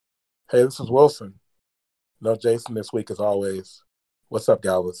Hey, this is Wilson. No Jason this week as always. What's up,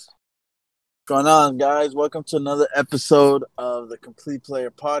 Galvez? What's going on, guys? Welcome to another episode of the Complete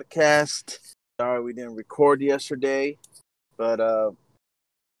Player Podcast. Sorry we didn't record yesterday, but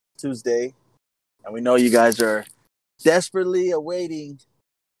Tuesday. And we know you guys are desperately awaiting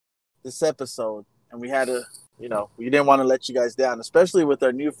this episode. And we had to, we didn't want to let you guys down, especially with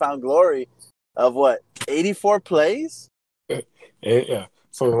our newfound glory of 84 plays? Yeah.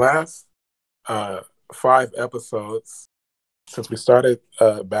 So the last 5 episodes since we started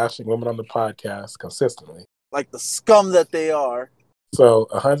bashing women on the podcast consistently. Like the scum that they are. So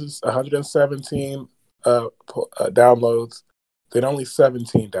 117 downloads, then only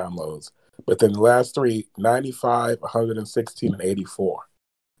 17 downloads. But then the last 3, 95, 116, and 84.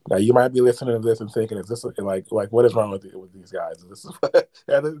 Now you might be listening to this and thinking, "Is this like what is wrong with these guys? And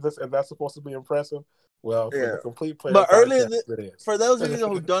that's supposed to be impressive?" Well, for the Complete Player but podcast, for those of you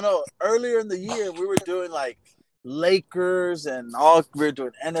who don't know, earlier in the year we were doing like Lakers and we were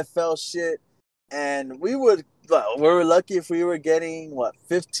doing NFL shit, and we were lucky if we were getting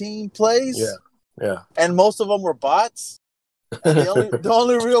 15 plays. Yeah. And most of them were bots. And the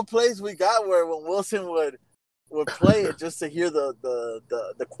only real plays we got were when Wilson would play it just to hear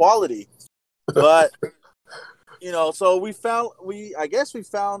the quality. But so we found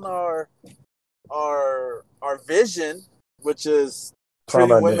our vision, which is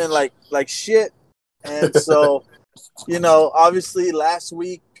treating women like shit. And so obviously last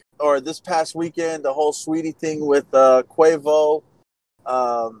week or this past weekend, the whole Saweetie thing with Quavo,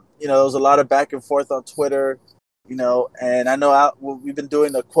 there was a lot of back and forth on Twitter, and I know we've been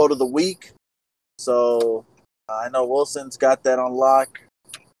doing the quote of the week. So I know Wilson's got that on lock.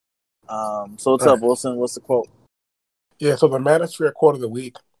 So what's up, Wilson? What's the quote? Yeah, so the Manosphere quote of the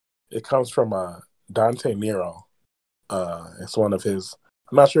week, it comes from Dante Nero. It's one of his,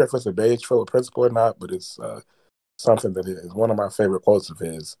 I'm not sure if it's a beige Philip principle or not, but it's something that is one of my favorite quotes of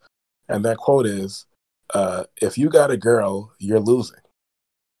his. And that quote is, if you got a girl, you're losing.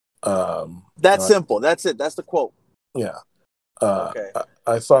 That's simple. That's it. That's the quote. Yeah. Okay.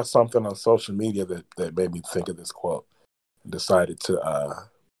 I saw something on social media that made me think of this quote and decided to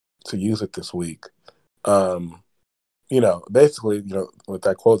use it this week. Basically, what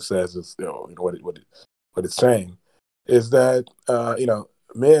that quote says is, what it's saying is that,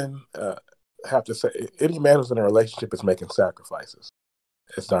 men have to say, any man who's in a relationship is making sacrifices,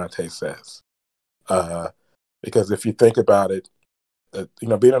 as Dante says. Because if you think about it,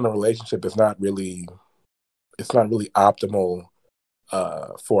 being in a relationship is not really optimal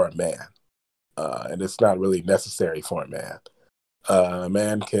for a man, and it's not really necessary for a man. A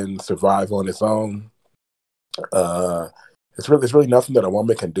man can survive on his own. It's really nothing that a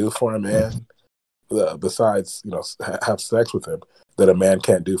woman can do for a man besides have sex with him that a man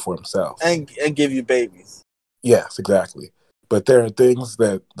can't do for himself and give you babies. Yes, exactly. But there are things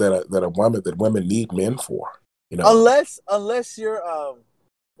that women need men for. Unless you're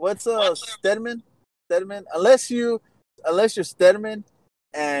what's Stedman? Unless you're Stedman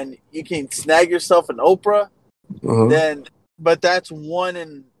and you can snag yourself an Oprah, then but that's 1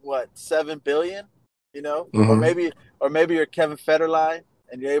 in 7 billion, or maybe you're Kevin Federline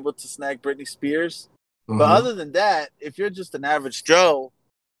and you're able to snag Britney Spears. But other than that, if you're just an average Joe,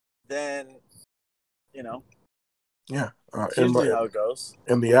 then usually how it goes.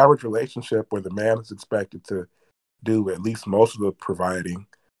 In the average relationship where the man is expected to do at least most of the providing,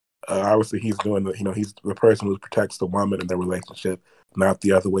 obviously he's doing he's the person who protects the woman in the relationship, not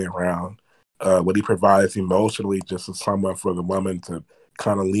the other way around. What he provides emotionally just as someone for the woman to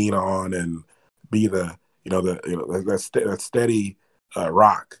kind of lean on and be that steady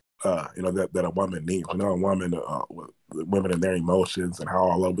rock that a woman needs. A woman, women and their emotions and how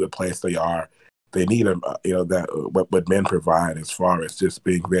all over the place they are. They need what men provide as far as just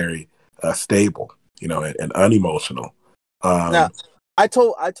being very stable, and unemotional. Now, I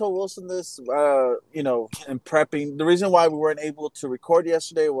told Wilson this, in prepping. The reason why we weren't able to record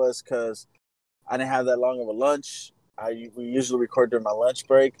yesterday was because I didn't have that long of a lunch. We usually record during my lunch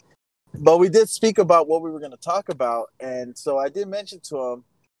break, but we did speak about what we were going to talk about, and so I did mention to him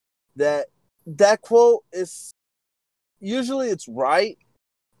that quote is usually it's right.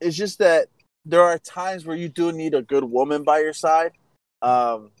 It's just that there are times where you do need a good woman by your side.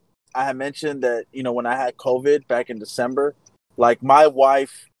 I had mentioned that, when I had COVID back in December, like my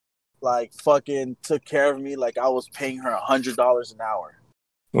wife, like fucking took care of me. Like I was paying her $100 an hour.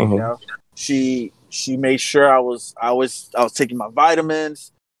 She made sure I was taking my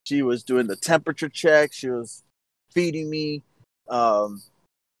vitamins. She was doing the temperature check. She was feeding me.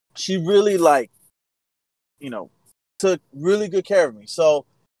 She really took really good care of me. So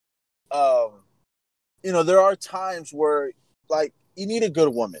there are times where like you need a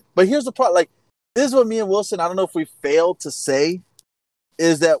good woman. But here's the part: like this is what me and Wilson. I don't know if we failed to say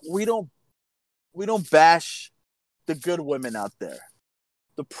is that we don't bash the good women out there.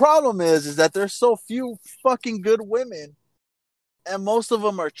 The problem is that there's so few fucking good women, and most of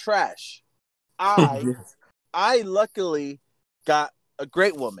them are trash. I luckily got a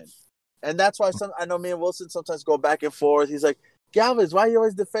great woman, and that's why I know me and Wilson sometimes go back and forth. He's like, Galvez, why are you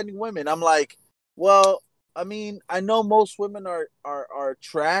always defending women? I'm like, well, I mean, I know most women are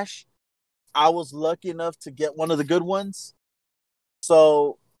trash. I was lucky enough to get one of the good ones,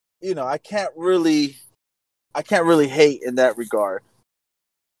 so I can't really hate in that regard.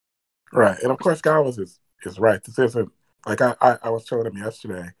 Right, and of course, Galvez is right. This isn't like I was telling him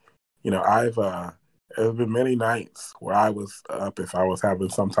yesterday. I've there have been many nights where I was up if I was having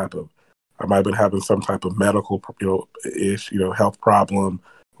I might have been having some type of medical health problem,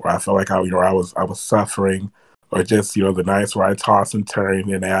 where I felt like I was suffering, or just the nights where I toss and turn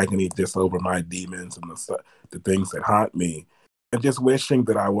in agony just over my demons and the things that haunt me, and just wishing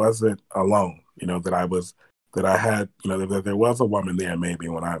that I wasn't alone. That I had that there was a woman there maybe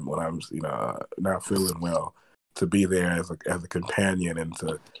when I'm not feeling well, to be there as a companion and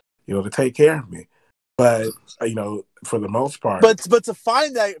to take care of me. But for the most part, but to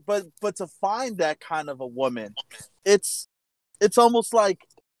find that kind of a woman, it's almost like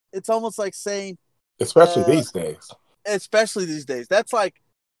saying, especially these days, that's like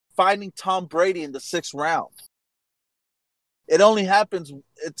finding Tom Brady in the 6th round. It's only happened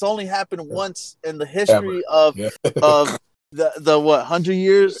once in the history of the 100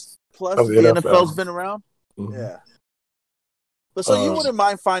 years plus the NFL's been around. Mm-hmm. Yeah. But so you wouldn't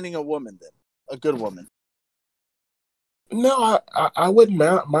mind finding a woman then, a good woman? No, I wouldn't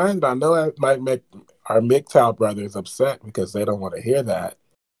mind. I know I might make our MGTOW brothers upset because they don't want to hear that.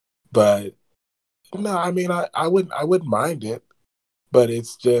 But no, I mean, I wouldn't mind it. But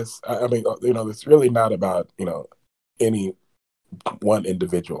it's just, I mean, it's really not about any one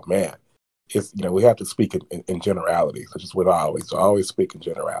individual man. It's we have to speak in generalities, which is what I always speak in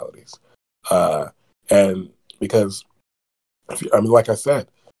generalities. And because like I said,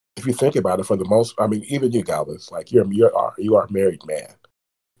 if you think about it, for the most, I mean, even you, Galvez, like you are a married man.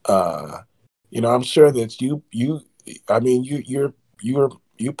 I'm sure that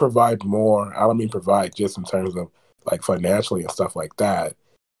you provide more. I don't mean provide just in terms of like financially and stuff like that.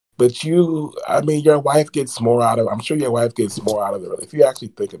 But your wife gets more out of. I'm sure your wife gets more out of it. If you actually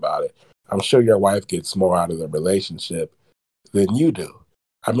think about it, I'm sure your wife gets more out of the relationship than you do.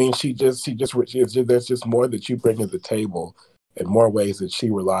 I mean, there's just more that you bring to the table, and more ways that she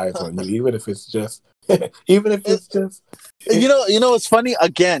relies on you, even if it's just, it's funny.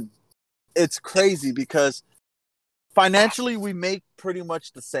 Again, it's crazy because financially we make pretty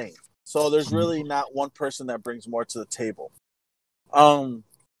much the same. So there's really not one person that brings more to the table.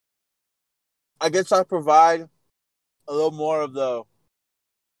 I guess I provide a little more of the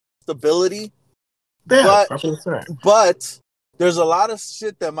stability. Yeah, but there's a lot of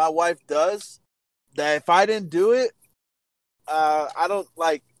shit that my wife does that if I didn't do it, I don't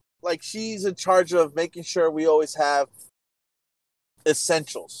like she's in charge of making sure we always have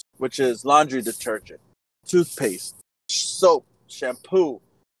essentials, which is laundry detergent, toothpaste, soap, shampoo,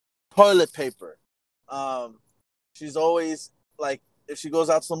 toilet paper. She's always like, if she goes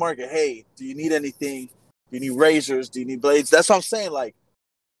out to the market, hey, do you need anything? Do you need razors? Do you need blades? That's what I'm saying. Like,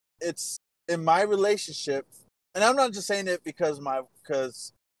 it's in my relationship, and I'm not just saying it because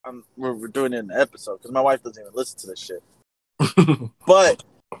we're doing it in the episode because my wife doesn't even listen to this shit. But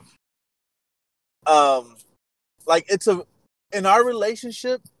in our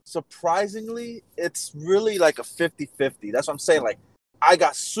relationship, surprisingly, it's really like a 50-50. That's what I'm saying. Like, I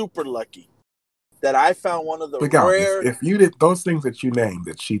got super lucky that I found one of the rare. If you did those things that you named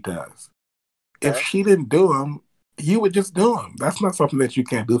that she does, if she didn't do them, you would just do them. That's not something that you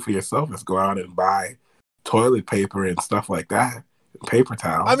can't do for yourself. Is go out and buy toilet paper and stuff like that, paper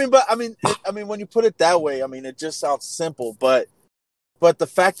towels. I mean, when you put it that way, I mean, it just sounds simple, but the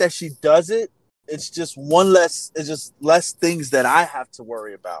fact that she does it, it's just less things that I have to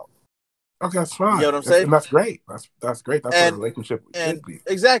worry about. Okay, that's fine. You know what I'm saying? And that's great. That's great. That's what a relationship should be.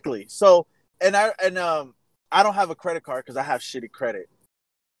 Exactly. So, I don't have a credit card because I have shitty credit.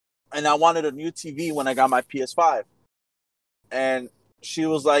 And I wanted a new TV when I got my PS5. And she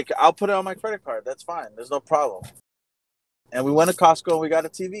was like, I'll put it on my credit card. That's fine. There's no problem. And we went to Costco and we got a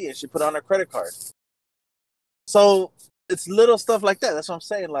TV and she put it on her credit card. So it's little stuff like that. That's what I'm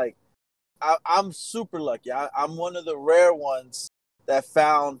saying. Like, I'm super lucky. I'm one of the rare ones that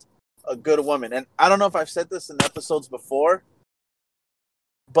found a good woman. And I don't know if I've said this in episodes before,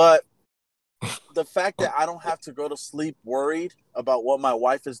 but the fact that I don't have to go to sleep worried about what my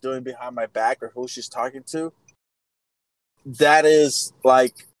wife is doing behind my back or who she's talking to, that is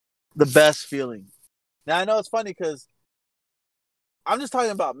like the best feeling. Now I know it's funny because I'm just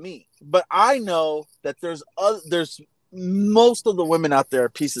talking about me, but I know that there's most of the women out there are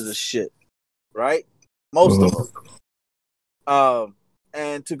pieces of shit, right? Most of them.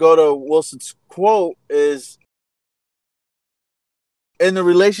 And to go to Wilson's quote is, in the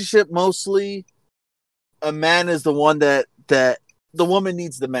relationship, mostly a man is the one that the woman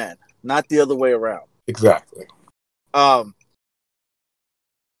needs the man, not the other way around. Exactly.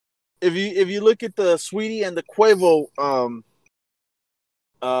 If you look at the Saweetie and the Quavo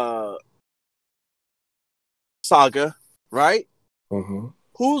saga, right? Mm-hmm.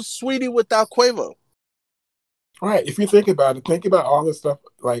 Who's Saweetie without Quavo? Right. If you think about it, think about all this stuff.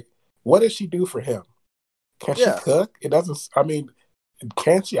 Like, what does she do for him? Can she cook? It doesn't. I mean,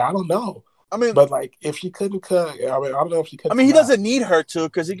 can she? I don't know. I mean, but like, if she couldn't cook, I mean, I don't know if she could. I mean, he doesn't need her to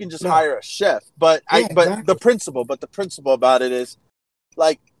because he can just hire a chef. But exactly. the principle about it is,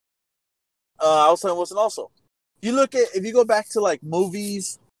 like, I was saying, Wilson also. If you go back to like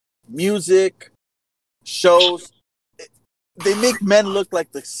movies, music, shows, they make men look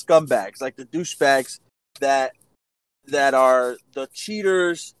like the scumbags, like the douchebags that are the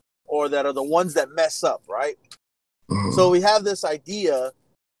cheaters or that are the ones that mess up, right? Mm-hmm. So we have this idea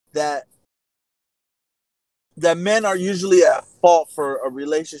that men are usually at fault for a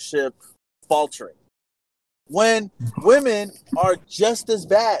relationship faltering, when women are just as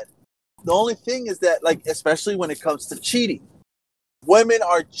bad. The only thing is that, like, especially when it comes to cheating, women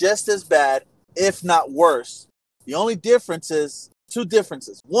are just as bad, if not worse. The only difference is two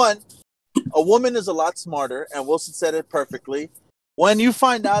differences. One, a woman is a lot smarter, and Wilson said it perfectly. When you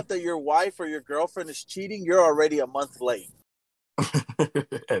find out that your wife or your girlfriend is cheating, you're already a month late.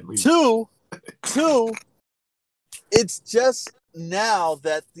 At least. Two, it's just now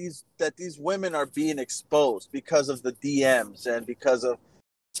that these women are being exposed because of the DMs and because of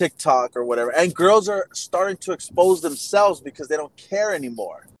TikTok or whatever. And girls are starting to expose themselves because they don't care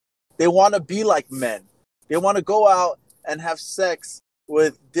anymore. They want to be like men. They want to go out and have sex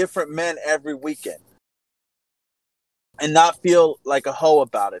with different men every weekend and not feel like a hoe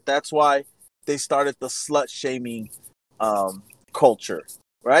about it. That's why they started the slut shaming culture,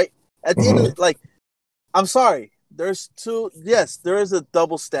 right? At the end of the, like, I'm sorry, there is a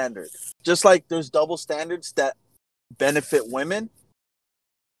double standard. Just like there's double standards that benefit women,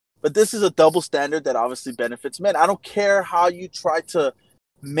 but this is a double standard that obviously benefits men. I don't care how you try to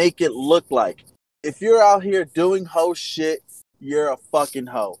make it look like. If you're out here doing hoe shit, you're a fucking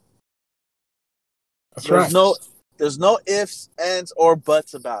hoe. There's no ifs, ands, or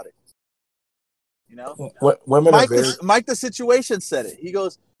buts about it. You know? Women Mike the Situation said it. He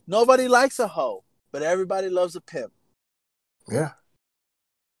goes, nobody likes a hoe, but everybody loves a pimp. Yeah.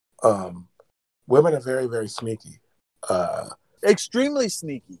 Women are very, very sneaky. Extremely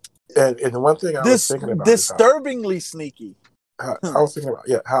sneaky. And the one thing I was thinking about disturbingly sneaky. I was thinking about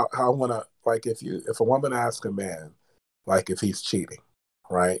how I want to, like, if a woman asks a man, like, if he's cheating,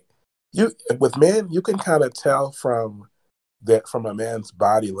 right? With men, you can kind of tell from a man's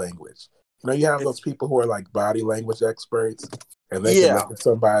body language. You know, you have those people who are like body language experts, and they can look at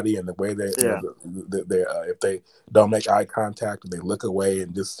somebody and the way they, if they don't make eye contact and they look away,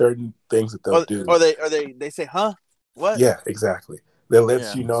 and just certain things that they'll do, or they say, "Huh, what?" Yeah, exactly. That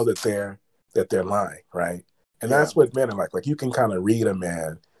lets you know that they're lying, right? And that's what men are like. Like, you can kind of read a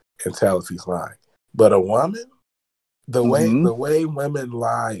man and tell if he's lying. But a woman, the way women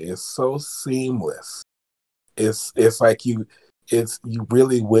lie is so seamless. It's like you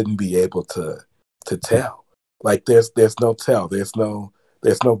really wouldn't be able to tell. Like, there's no tell. There's no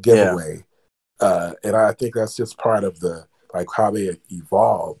giveaway. And I think that's just part of the, like, how they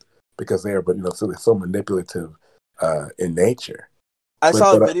evolved, because they're so manipulative in nature. I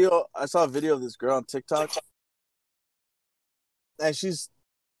saw a video of this girl on TikTok, and she's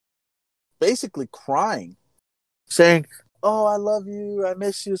basically crying, saying, "Oh, I love you, I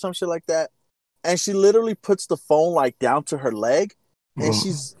miss you," some shit like that. And she literally puts the phone like down to her leg, and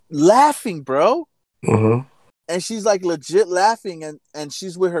she's laughing, bro. Mm-hmm. And she's like legit laughing, and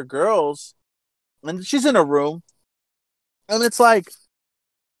she's with her girls, and she's in a room, and it's like,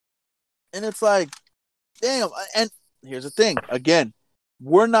 damn. And here's the thing, again,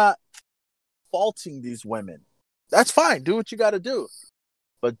 we're not faulting these women. That's fine. Do what you got to do.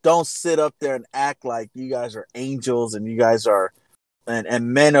 But don't sit up there and act like you guys are angels and you guys are,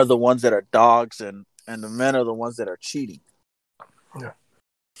 and men are the ones that are dogs, and the men are the ones that are cheating. Yeah.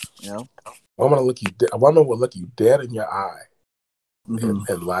 You know? A woman will look you dead in your eye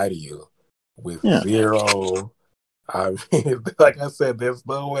and lie to you with Yeah. zero. I mean, like I said, there's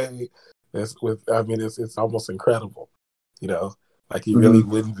no way. It's almost incredible. You know, like he really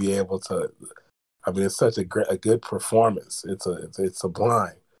wouldn't be able to. I mean, it's such a good performance. It's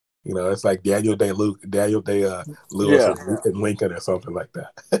sublime. You know, it's like Daniel Day Lewis Yeah. and Lincoln or something like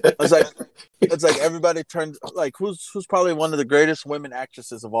that. It's like everybody turned like who's probably one of the greatest women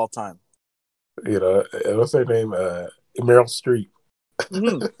actresses of all time. You know, what's her name? Meryl Streep.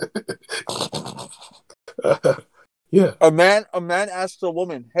 Mm-hmm. Yeah. A man asks a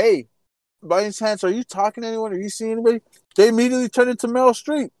woman, "Hey, by any chance, are you talking to anyone? Are you seeing anybody?" They immediately turn into Meryl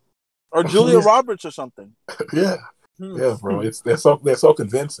Streep or Julia Roberts or something. Yeah. Yeah, bro. They're so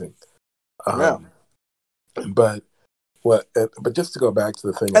convincing. Yeah. But but just to go back to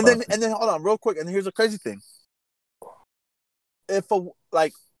the thing And about then hold on real quick. And here's the crazy thing: if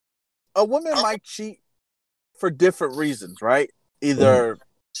a woman might cheat for different reasons, right? Either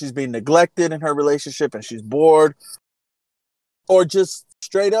she's being neglected in her relationship and she's bored, or just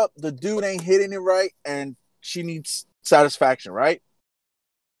straight up the dude ain't hitting it right and she needs satisfaction, right?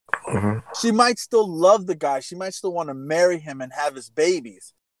 She might still love the guy. She might still want to marry him and have his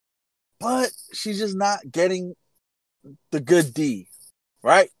babies, but she's just not getting the good D,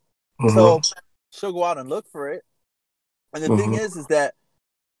 right? So she'll go out and look for it. And the thing is that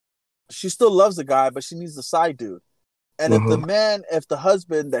she still loves the guy, but she needs the side dude. And if the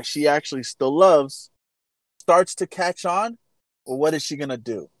husband that she actually still loves starts to catch on, well, what is she gonna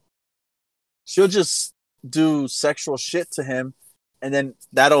do? She'll just do sexual shit to him, and then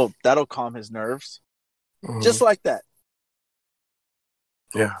that'll calm his nerves, just like that.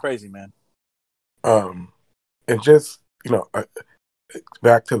 Yeah, crazy, man. And just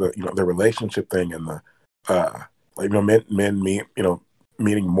back to the relationship thing and the men meet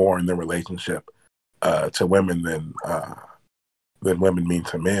meaning more in their relationship to women than women mean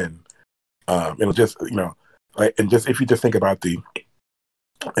to men. It'll just and just if you just think about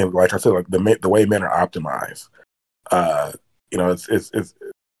and like I said, like the way men are optimized, it's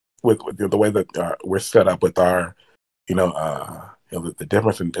with the way that we're set up with our the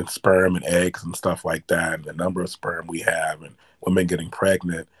difference in sperm and eggs and stuff like that, and the number of sperm we have, and women getting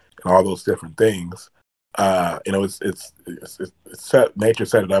pregnant, and all those different things. Nature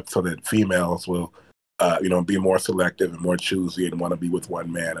set it up so that females will, be more selective and more choosy and want to be with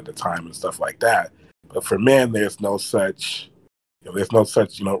one man at a time and stuff like that. But for men, there's no such,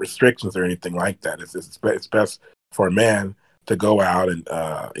 restrictions or anything like that. It's best for a man to go out and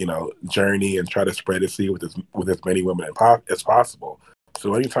journey and try to spread his seed with as many women as possible.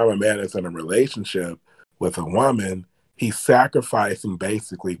 So anytime a man is in a relationship with a woman, he's sacrificing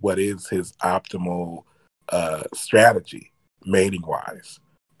basically what is his optimal strategy, mating wise.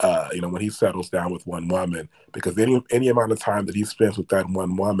 When he settles down with one woman, because any amount of time that he spends with that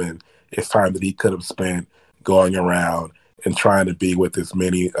one woman is time that he could have spent going around and trying to be with as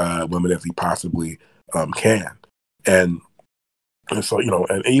many women as he possibly can. And so,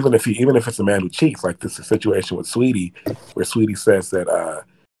 and even if it's a man who cheats, like this is a situation with Saweetie, where Saweetie says that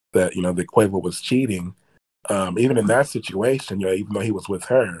that Quavo was cheating. Even in that situation, even though he was with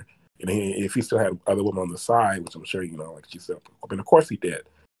her, if he still had other women on the side, which I'm sure like she said, I mean, of course he did.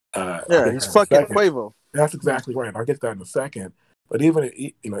 He's fucking Quavo. That's exactly right. I'll get to that in a second. But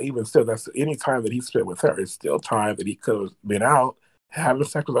even still, that's any time that he spent with her is still time that he could have been out having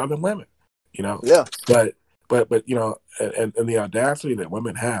sex with other women. Yeah. But and the audacity that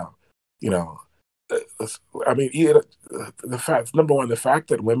women have, I mean, the fact, number one, the fact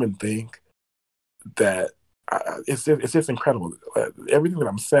that women think that it's just incredible. Everything that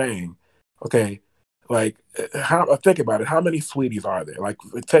I'm saying, okay, like think about it. How many Sweeties are there? Like,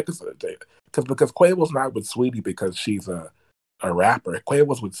 because Quavo's not with Saweetie because she's a rapper.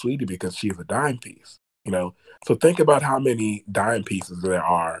 Quavo's with Saweetie because she's a dime piece. So think about how many dime pieces there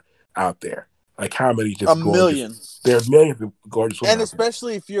are out there. Like how many just million. There's millions of gorgeous women. And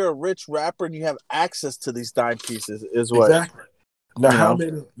especially if you're a rich rapper and you have access to these dime pieces, is what exactly. Now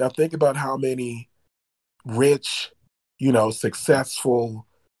many? Now think about how many rich, successful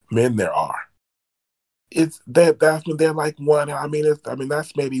men there are. It's that's when they're like one. I mean,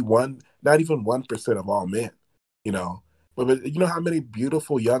 that's maybe one, not even 1% of all men. But you know how many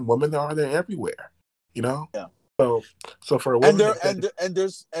beautiful young women there are there everywhere. Yeah. So for a woman,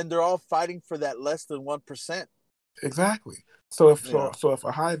 and they're all fighting for that less than 1%. Exactly. So if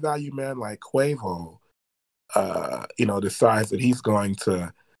a high value man like Quavo, decides that he's going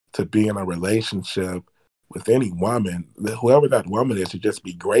to be in a relationship with any woman, whoever that woman is, should just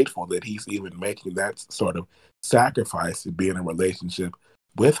be grateful that he's even making that sort of sacrifice to be in a relationship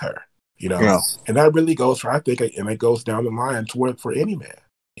with her. And that really goes for, I think, and it goes down the line toward for any man.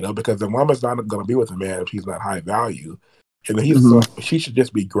 because the woman's not going to be with a man if he's not high value, and then she should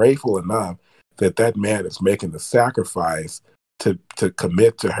just be grateful enough that man is making the sacrifice to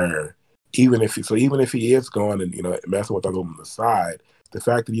commit to her, even if he is going and messing with other women on the side. The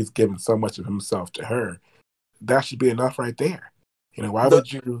fact that he's giving so much of himself to her, that should be enough right there. Why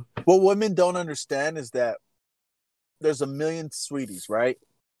would you? What women don't understand is that there's a million Saweeties, right?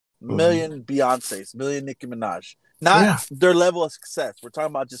 Million Beyoncés, million Nicki Minaj. Not their level of success. We're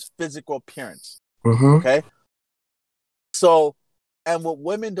talking about just physical appearance. Okay? So, and what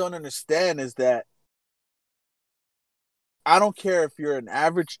women don't understand is that I don't care if you're an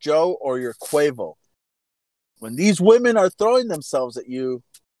average Joe or you're Quavo. When these women are throwing themselves at you,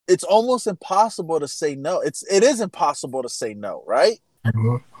 it's almost impossible to say no. It is impossible to say no, right?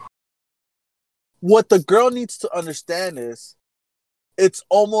 What the girl needs to understand is it's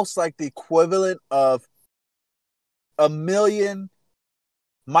almost like the equivalent of a million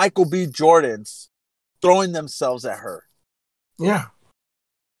Michael B. Jordans throwing themselves at her. Yeah.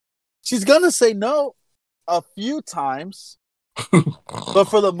 She's going to say no a few times, but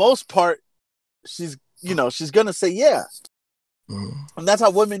for the most part, she's going to say yeah. And that's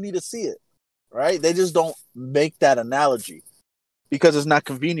how women need to see it, right? They just don't make that analogy because it's not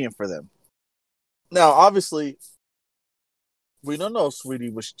convenient for them. Now, obviously, we don't know if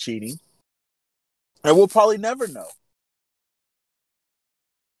Saweetie was cheating, and we'll probably never know.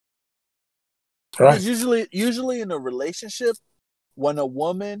 Right. Because usually in a relationship, when a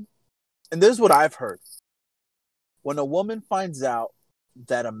woman, and this is what I've heard, when a woman finds out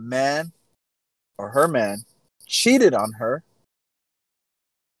that a man or her man cheated on her,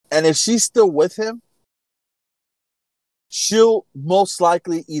 and if she's still with him, she'll most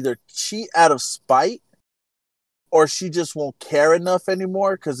likely either cheat out of spite or she just won't care enough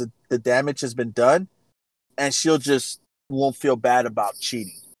anymore because the damage has been done, and she'll just won't feel bad about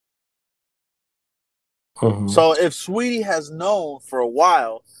cheating. So if Saweetie has known for a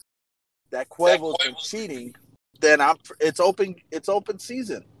while that Quavo's been cheating, then it's open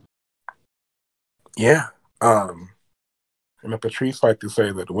season. Yeah. Patrice liked to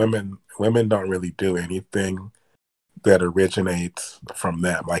say that women don't really do anything that originates from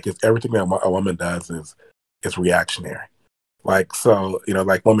them. Like, if everything that a woman does is reactionary. Like, so,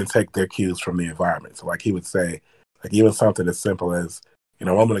 like, women take their cues from the environment. So, like, he would say, like, even something as simple as, a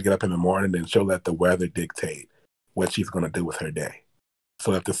woman will get up in the morning and she'll let the weather dictate what she's going to do with her day.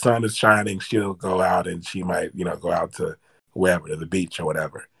 So if the sun is shining, she'll go out and she might, go out to wherever, to the beach or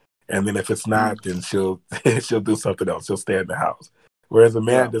whatever. And then if it's not, then she'll do something else. She'll stay in the house. Whereas a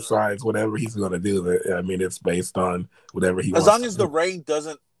man decides whatever he's going to do. I mean, it's based on whatever he wants. As long as the rain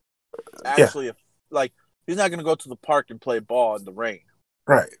doesn't actually, like, he's not going to go to the park and play ball in the rain.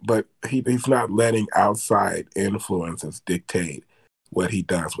 Right, but he's not letting outside influences dictate what he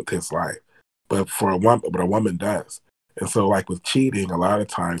does with his life. But a woman does. And so, like, with cheating, a lot of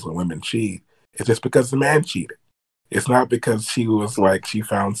times when women cheat, it's just because the man cheated. It's not because she was like, she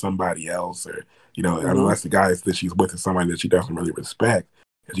found somebody else, or, unless the guy that she's with is somebody that she doesn't really respect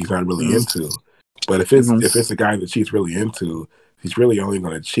and she's not really into. But if it's a guy that she's really into, he's really only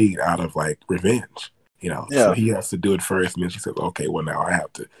going to cheat out of, like, revenge. So he has to do it first, and then she says, okay, well, now I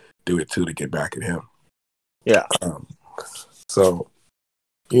have to do it too to get back at him. Yeah. So,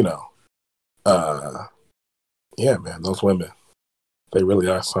 yeah, man, those women, they really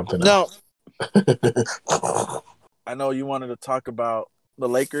are something else. I know you wanted to talk about the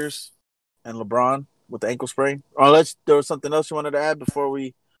Lakers and LeBron with the ankle sprain. Or unless there was something else you wanted to add before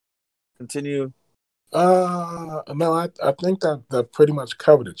we continue. No, I think that pretty much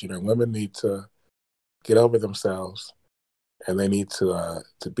covered it. Women need to get over themselves, and they need to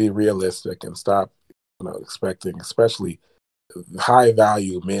be realistic and stop, expecting, especially high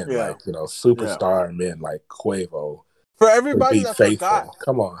value men, like, superstar men like Quavo. For everybody that forgot,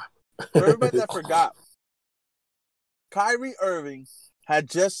 come on. For everybody that forgot, Kyrie Irving had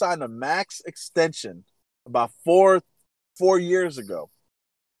just signed a max extension about four years ago,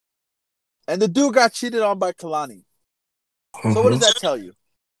 and the dude got cheated on by Kalani. So what does that tell you?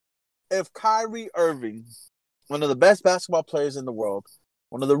 If Kyrie Irving, one of the best basketball players in the world,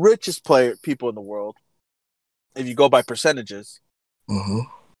 one of the richest people in the world, if you go by percentages,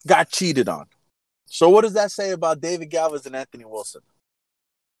 got cheated on. So what does that say about David Galvez and Anthony Wilson?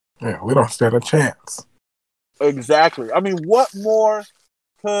 Yeah, we don't stand a chance. Exactly. I mean, what more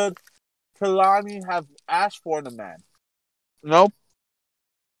could Kalani have asked for in a man?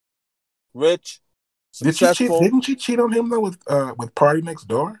 Rich, successful. Didn't she cheat on him though with Party Next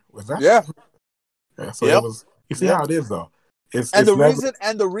Door? Was that? Yeah. So it was. You see how it is though.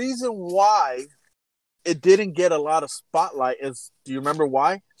 The reason why it didn't get a lot of spotlight. Do you remember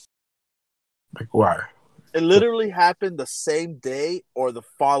why? Like why? It literally happened the same day or the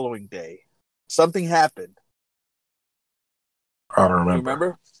following day. Something happened. I don't You remember.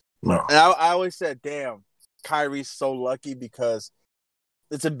 remember? No. And I always said, damn, Kyrie's so lucky because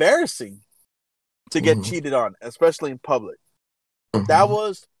it's embarrassing to get cheated on, especially in public. That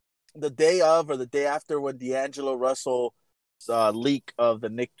was the day of or the day after when D'Angelo Russell's leak of the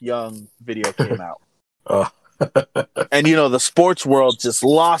Nick Young video came out. And, the sports world just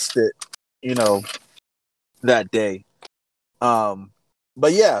lost it, that day.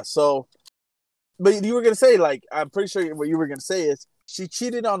 But yeah, but you were going to say, like, I'm pretty sure what you were going to say is she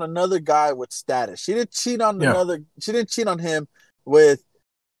cheated on another guy with status. She didn't cheat on she didn't cheat on him with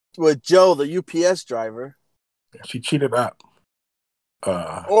Joe, the UPS driver. She cheated up.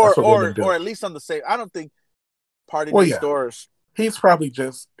 Or at least on the same. I don't think Party Next Doors. He's probably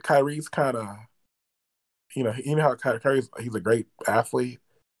just Kyrie's kind of, you know how Kyrie's he's a great athlete,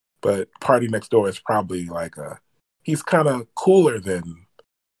 but Party Next Door is probably like he's kind of cooler than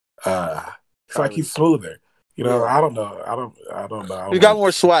it's like he's smoother. I don't know. I don't know. He got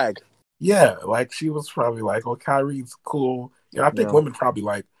more swag. Yeah, like she was probably like, oh, Kyrie's cool. I think women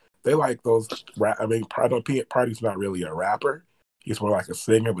probably they like those. I mean, Party's not really a rapper. He's more like a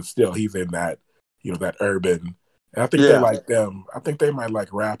singer, but still, he's in that, that urban. And I think they like them. I think they might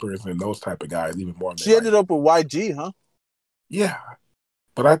like rappers and those type of guys even more. She ended up with YG, huh? Yeah,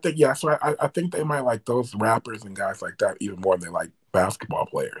 but I think so I think they might like those rappers and guys like that even more than they like basketball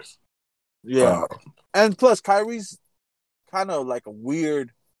players. Yeah, and plus Kyrie's kind of like a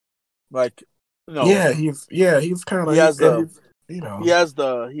weird, like, Yeah, he's kind of. He has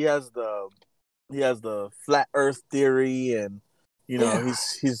the flat Earth theory, and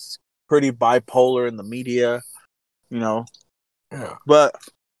he's pretty bipolar in the media, Yeah. But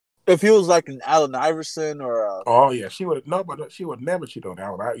if he was like an Allen Iverson or she would never cheat on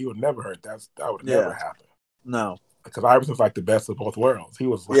Allen. You would never heard that would never happen. No, because Iverson's like the best of both worlds. He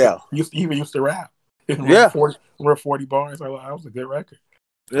was he even used to rap. 40 bars. That was a good record.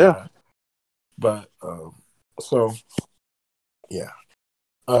 Yeah. But but yeah,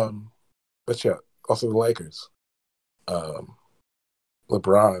 also the Lakers.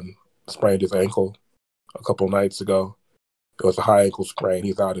 LeBron sprained his ankle a couple nights ago. It was a high ankle sprain.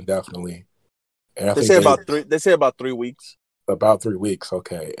 He's out indefinitely. They say about 3 weeks. About 3 weeks,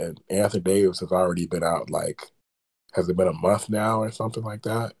 okay. And Anthony Davis has already been out. Has it been a month now or something like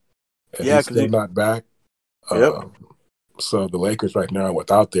that? And he's still not back. So the Lakers right now are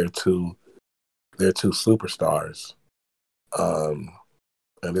without their two superstars. And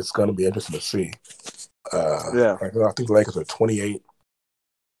it's going to be interesting to see. Right now, I think the Lakers are 28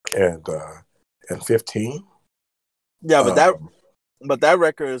 and 15. Yeah, but that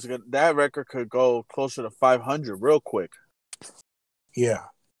record could go closer to 500 real quick. Yeah.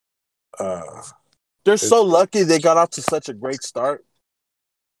 They're so lucky they got off to such a great start.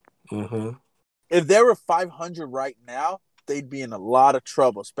 Mm-hmm. If they were 500 right now, they'd be in a lot of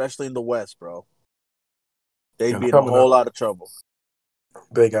trouble, especially in the West, bro. They'd be in a whole lot of trouble.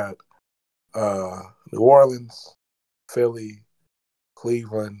 They got New Orleans, Philly,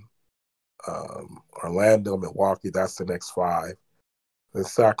 Cleveland, Orlando, Milwaukee. That's the next 5. Then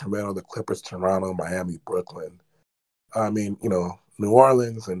Sacramento, the Clippers, Toronto, Miami, Brooklyn. I mean, New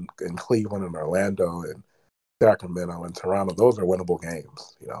Orleans and Cleveland and Orlando and Sacramento and Toronto. Those are winnable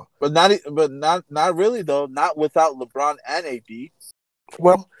games, But not really though. Not without LeBron and AD.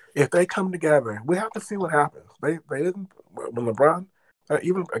 Well, if they come together, we have to see what happens. They didn't when LeBron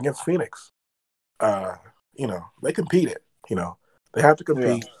even against Phoenix. They competed. They have to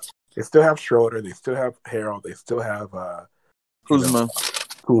compete. Yeah. They still have Schroeder. They still have Harold. They still have Kuzma.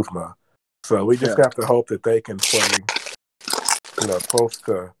 So we just have to hope that they can play. Close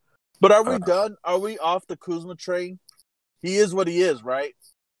to. But are we done? Are we off the Kuzma train? He is what he is, right?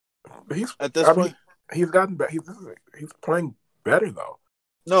 He's at this point. He's gotten better. He's playing better though.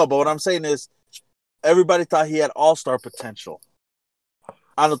 No, but what I'm saying is, everybody thought he had all-star potential.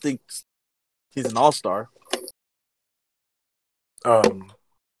 I don't think he's an all-star. No,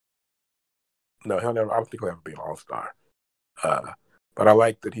 I don't think he'll ever be an all-star. But I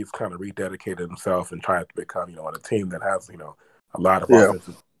like that he's kind of rededicated himself and tried to become, on a team that has, a lot of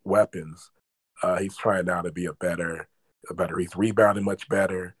offensive weapons. He's trying now to be a better. He's rebounding much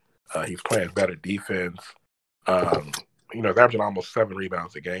better. He's playing better defense. He's averaging almost 7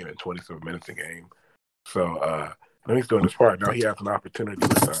 rebounds a game and 27 minutes a game. So he's doing his part. Now he has an opportunity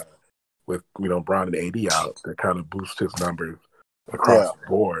with Bron and AD out to kind of boost his numbers across the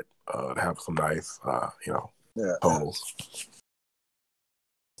board to have some nice totals.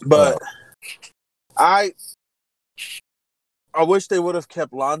 But I wish they would have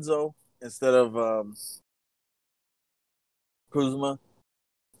kept Lonzo instead of Kuzma,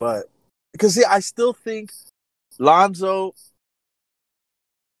 but because I still think Lonzo,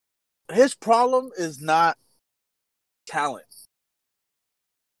 his problem is not talent.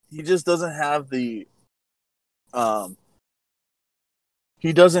 He just doesn't have the um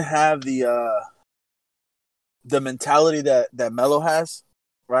he doesn't have the mentality that Melo has,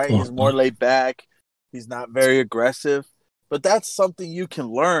 right? He's more laid back. He's not very aggressive, but that's something you can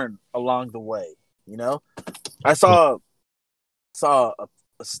learn along the way. You know, I saw a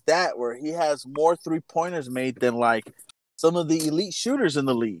stat where he has more 3-pointers made than like some of the elite shooters in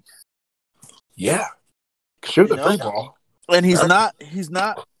the league. Yeah, shoot the three ball, and he's not.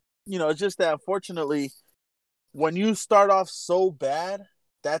 It's just that unfortunately, when you start off so bad,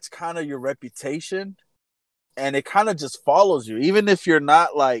 that's kind of your reputation. And it kind of just follows you. Even if you're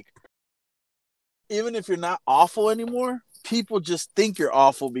not awful anymore, people just think you're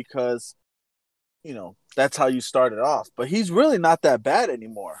awful because, that's how you started off. But he's really not that bad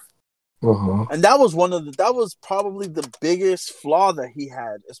anymore. And that was probably the biggest flaw that he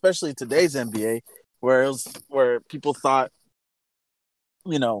had, especially in today's NBA, where people thought,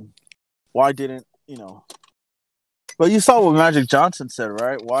 why didn't, But you saw what Magic Johnson said,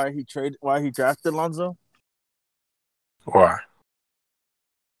 right? Why he drafted Lonzo? Why?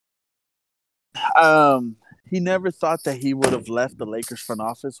 He never thought that he would have left the Lakers front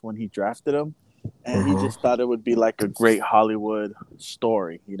office when he drafted him, and he just thought it would be like a great Hollywood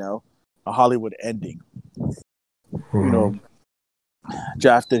story, a Hollywood ending.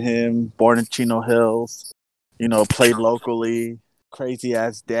 Drafted him, born in Chino Hills, played locally, crazy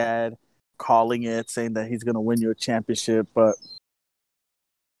ass dad, calling it, saying that he's gonna win you a championship, but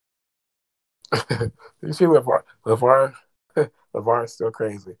you see LeVar is still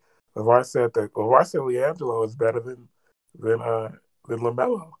crazy. LeVar said LiAngelo is better than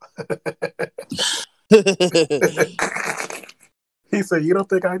LaMelo. He said, "You don't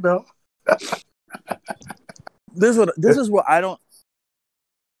think I know?" This is what I don't.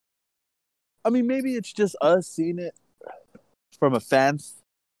 I mean, maybe it's just us seeing it from a fan's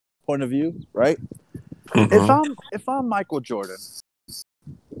point of view, right? If I'm Michael Jordan,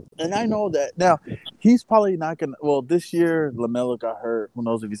 and I know that now he's probably not gonna. Well, this year LaMelo got hurt. Who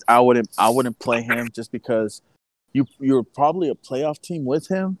knows if he's? I wouldn't play him just because you're probably a playoff team with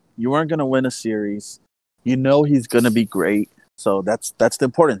him. You weren't gonna win a series. He's gonna be great. So that's the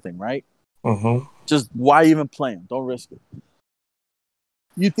important thing, right? Just why even play him? Don't risk it.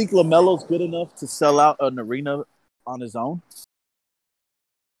 You think LaMelo's good enough to sell out an arena on his own?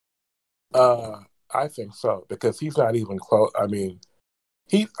 I think so because he's not even close. I mean,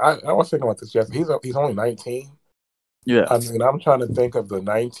 I was thinking about this yesterday. He's only 19. Yeah. I mean, I'm trying to think of the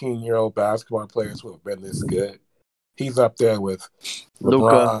 19-year-old basketball players who have been this good. He's up there with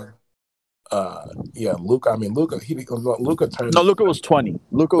LeBron. Luka. I mean, Luka turned. No, Luka was 20.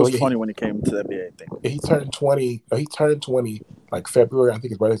 Luka was 20 when he came to the NBA, I think. He turned 20. He turned 20 like February. I think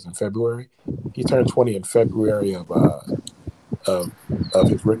his birthday's in February. He turned 20 in February of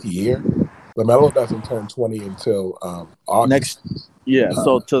his rookie year. LaMelo doesn't turn 20 until August.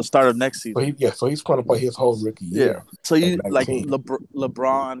 So to the start of next season. So he's going to play his whole rookie year. Yeah. So you like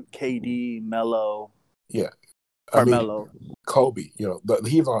LeBron, KD, Melo. Yeah. Carmelo. Kobe.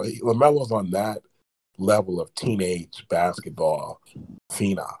 LaMelo's on that level of teenage basketball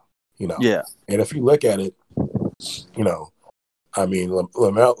phenom. Yeah. And if you look at it, I mean,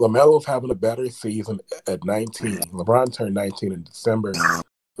 LaMelo's having a better season at 19. LeBron turned 19 in December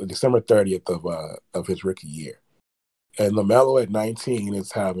 30th of his rookie year. And LaMelo at 19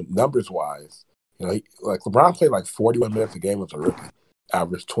 is having, numbers-wise, like LeBron played like 41 minutes a game as a rookie,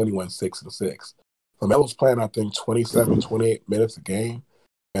 averaged 21, 6, and 6. LaMelo's playing, I think, 27, 28 minutes a game,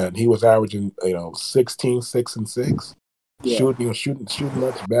 and he was averaging, 16, 6, and 6, shooting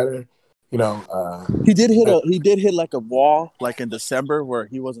much better. He did hit like a wall like in December where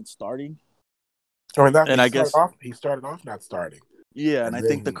he wasn't starting. I mean, he started off not starting. Yeah, and I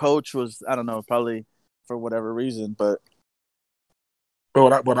think the coach was, I don't know, probably for whatever reason, but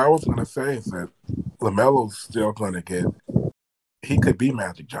what I was going to say is that LaMelo's still going to get. He could be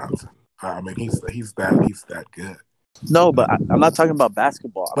Magic Johnson. I mean, he's that good. No, but I'm not talking about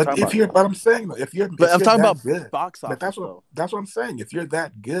basketball. I'm talking about good, box office. But that's what I'm saying. If you're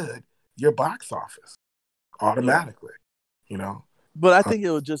that good, your box office automatically, But I think it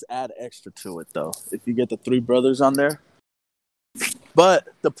would just add extra to it, though, if you get the three brothers on there. But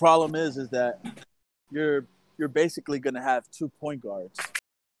the problem is that you're basically going to have 2 point guards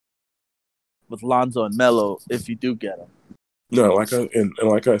with Lonzo and Melo if you do get them. No,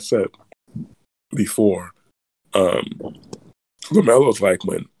 like I said, before. LaMelo's like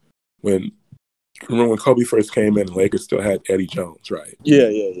when remember when Kobe first came in, the Lakers still had Eddie Jones, right? Yeah.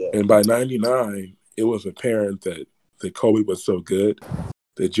 And by '99, it was apparent that Kobe was so good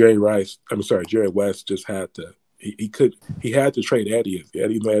that Jerry West just had to he had to trade Eddie.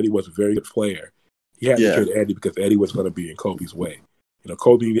 Even though Eddie was a very good player, he had to trade Eddie because Eddie was going to be in Kobe's way.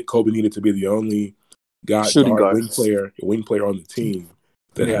 Kobe needed to be the only shooting guard, wing player on the team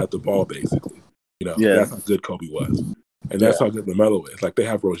that had the ball, basically. That's how good Kobe was. And that's how good LaMelo is. Like, they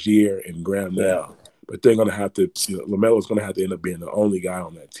have Rozier and Graham now, but they're going to have to, LaMelo's going to have to end up being the only guy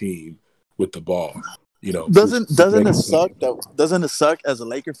on that team with the ball. Doesn't it suck as a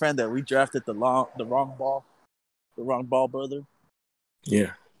Laker fan that we drafted the wrong ball brother?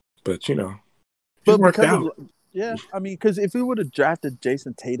 Yeah, but but because if we would have drafted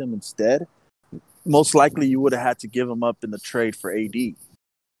Jason Tatum instead, most likely you would have had to give him up in the trade for AD.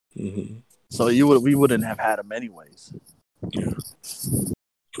 Mm-hmm. So we wouldn't have had him anyways. Yeah.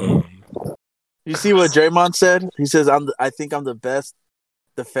 You see what Draymond said? He says, I think I'm the best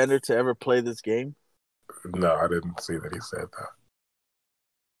defender to ever play this game. No, I didn't see that he said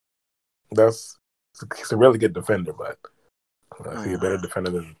that. He's a really good defender, but he's a better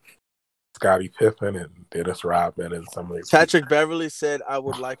defender than Scottie Pippen and Dennis Rodman and some of these Patrick Beverly said, I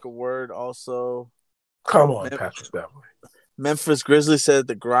would like a word also. Come on, Patrick Beverly. Memphis Grizzlies said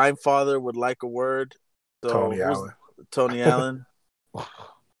the Grindfather would like a word. So Tony Allen.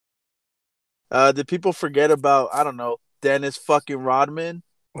 Did people forget about, I don't know, Dennis fucking Rodman?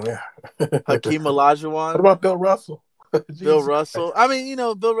 Yeah. Hakeem Olajuwon? What about Bill Russell? Bill Russell. I mean,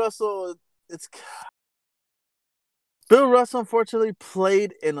 Bill Russell, Bill Russell unfortunately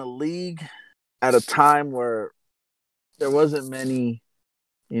played in a league at a time where there wasn't many,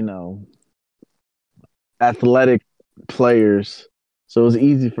 athletic players. So it was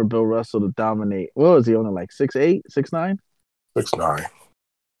easy for Bill Russell to dominate. What was he, only like 6'8", 6'9"? 6'9".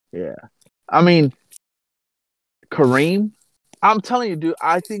 Yeah. I mean, Kareem, I'm telling you, dude,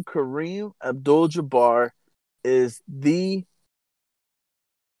 I think Kareem Abdul-Jabbar is the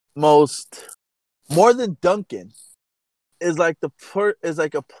most, more than Duncan, is like a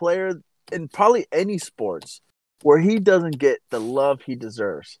player in probably any sports where he doesn't get the love he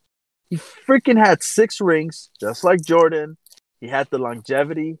deserves. He freaking had 6 rings, just like Jordan. He had the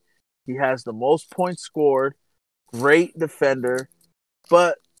longevity. He has the most points scored. Great defender.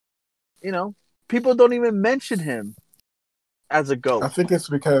 But, people don't even mention him as a GOAT. I think it's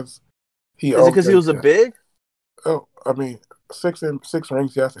because he was a big? Oh, I mean, 6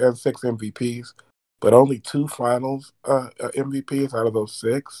 rings, yes, and 6 MVPs, but only 2 finals MVPs out of those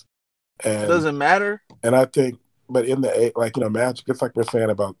 6. And it doesn't matter. And I think, but in the Magic, it's like we're saying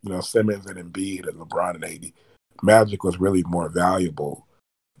about Simmons and Embiid and LeBron and AD. Magic was really more valuable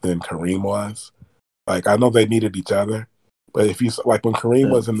than Kareem was. Like, I know they needed each other, but if you like when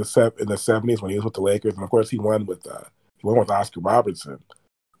Kareem was in the 70s when he was with the Lakers, and of course he won with Oscar Robertson.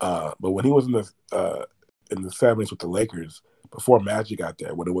 But when he was in the 70s with the Lakers, before Magic got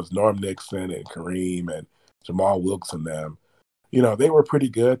there, when it was Norm Nixon and Kareem and Jamal Wilkes and them, they were pretty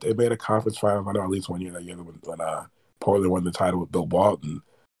good. They made a conference final. I know at least one year, when Portland won the title with Bill Walton.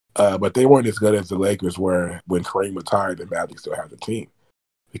 But they weren't as good as the Lakers were when Kareem retired and Magic still had the team.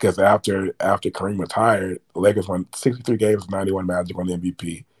 Because after Kareem retired, the Lakers won 63 games, 91 Magic won the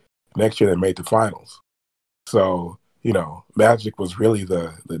MVP. Next year, they made the finals. So, Magic was really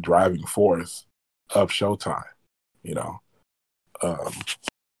the driving force of Showtime,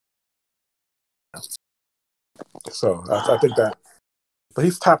 So I think that, but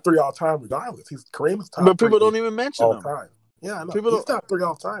he's top 3 all time regardless. Kareem's top 3. But people don't even mention all him. Time. Yeah, I know. He's top 3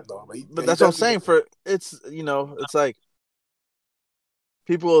 all time though. But that's what I'm saying. It's like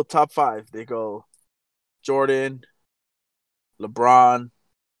people top 5. They go Jordan, LeBron,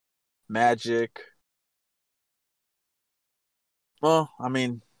 Magic. Well, I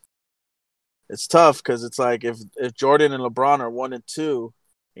mean, it's tough because it's like if Jordan and LeBron are 1 and 2,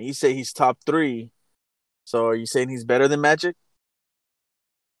 and you say he's top 3, so are you saying he's better than Magic?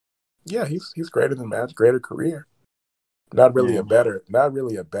 Yeah, he's greater than Magic, greater career. Not really a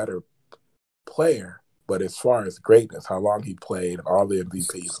better player, but as far as greatness, how long he played, all the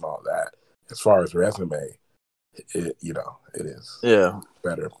MVPs and all that, as far as resume, it is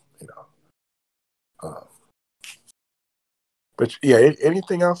better. But yeah,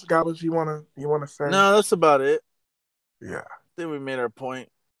 anything else, Galvez, you wanna say? No, that's about it. Yeah, I think we made our point.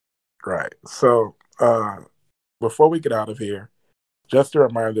 Right. So before we get out of here, just a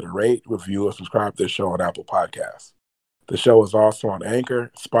reminder to rate, review, and subscribe to the show on Apple Podcasts. The show is also on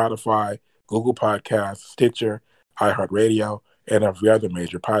Anchor, Spotify, Google Podcasts, Stitcher, iHeartRadio, and every other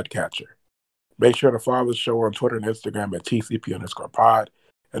major podcatcher. Make sure to follow the show on Twitter and Instagram at TCP_pod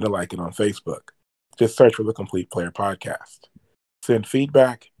and to like it on Facebook. Just search for the Complete Player Podcast. Send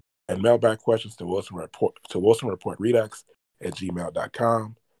feedback and mailbag questions to Wilson Report Redux at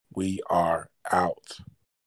gmail.com. We are out.